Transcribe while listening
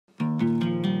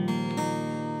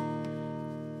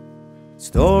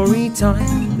Story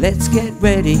time, let's get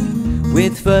ready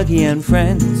with Fergie and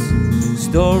friends.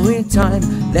 Story time,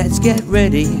 let's get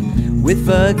ready with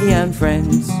Fergie and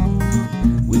friends.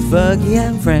 With Fergie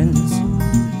and friends.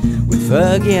 With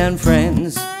Fergie and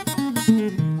friends.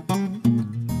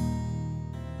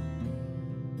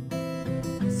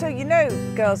 So you know,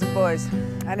 girls and boys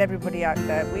and everybody out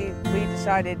there, we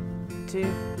decided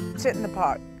to sit in the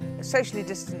park, socially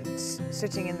distanced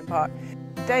sitting in the park.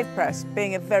 Dave Press,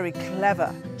 being a very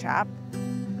clever chap,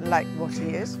 like what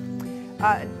he is,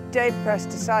 Dave Press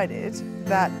decided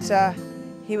that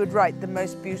he would write the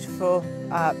most beautiful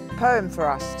poem for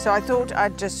us. So I thought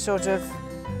I'd just sort of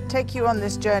take you on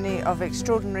this journey of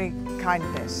extraordinary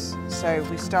kindness. So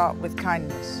we start with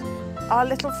kindness. Our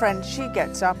little friend, she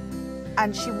gets up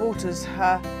and she waters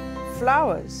her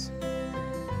flowers.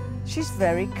 She's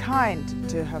very kind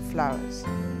to her flowers.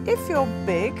 If you're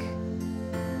big,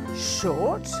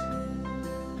 short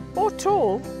or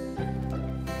tall,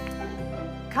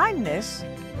 kindness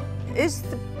is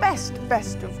the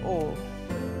best of all.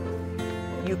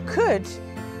 You could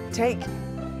take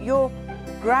your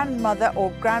grandmother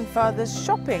or grandfather's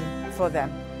shopping for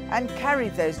them and carry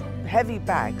those heavy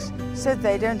bags so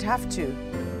they don't have to.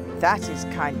 That is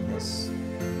kindness.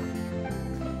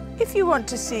 If you want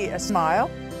to see a smile,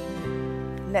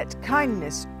 let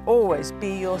kindness always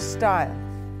be your style.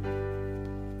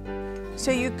 So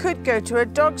you could go to a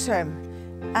dog's home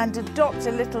and adopt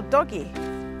a little doggy,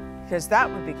 because that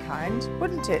would be kind,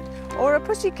 wouldn't it? Or a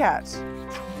pussycat.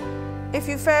 If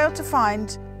you fail to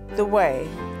find the way,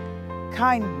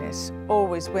 kindness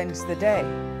always wins the day.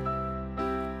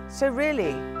 So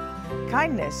really,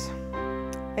 kindness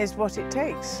is what it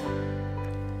takes.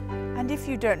 And if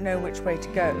you don't know which way to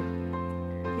go,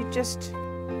 you just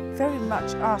very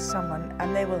much ask someone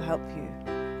and they will help you.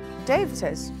 Dave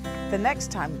says the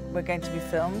next time we're going to be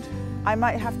filmed, I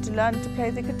might have to learn to play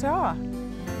the guitar.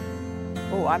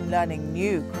 Oh, I'm learning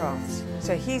new crafts.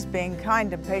 So he's being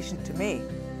kind and patient to me.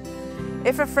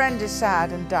 If a friend is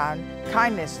sad and down,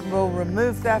 kindness will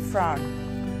remove their frown.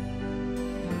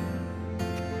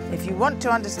 If you want to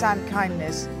understand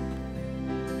kindness,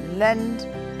 lend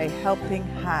a helping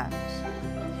hand.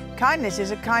 Kindness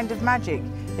is a kind of magic.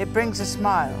 It brings a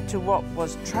smile to what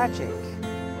was tragic.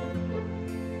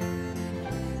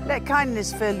 Let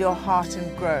kindness fill your heart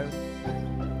and grow.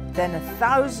 Then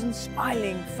 1,000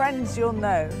 smiling friends you'll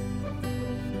know.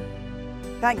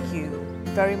 Thank you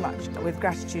very much, with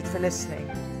gratitude, for listening.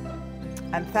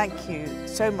 And thank you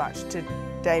so much to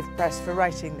Dave Press for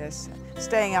writing this,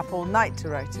 staying up all night to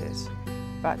write it,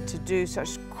 but to do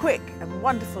such quick and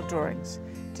wonderful drawings,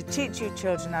 to teach you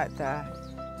children out there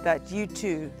that you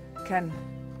too can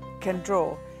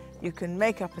draw. You can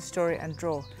make up a story and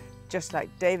draw, just like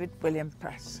David William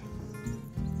Press.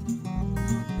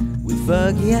 With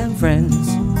Fergie and friends,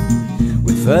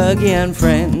 with Fergie and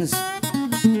friends.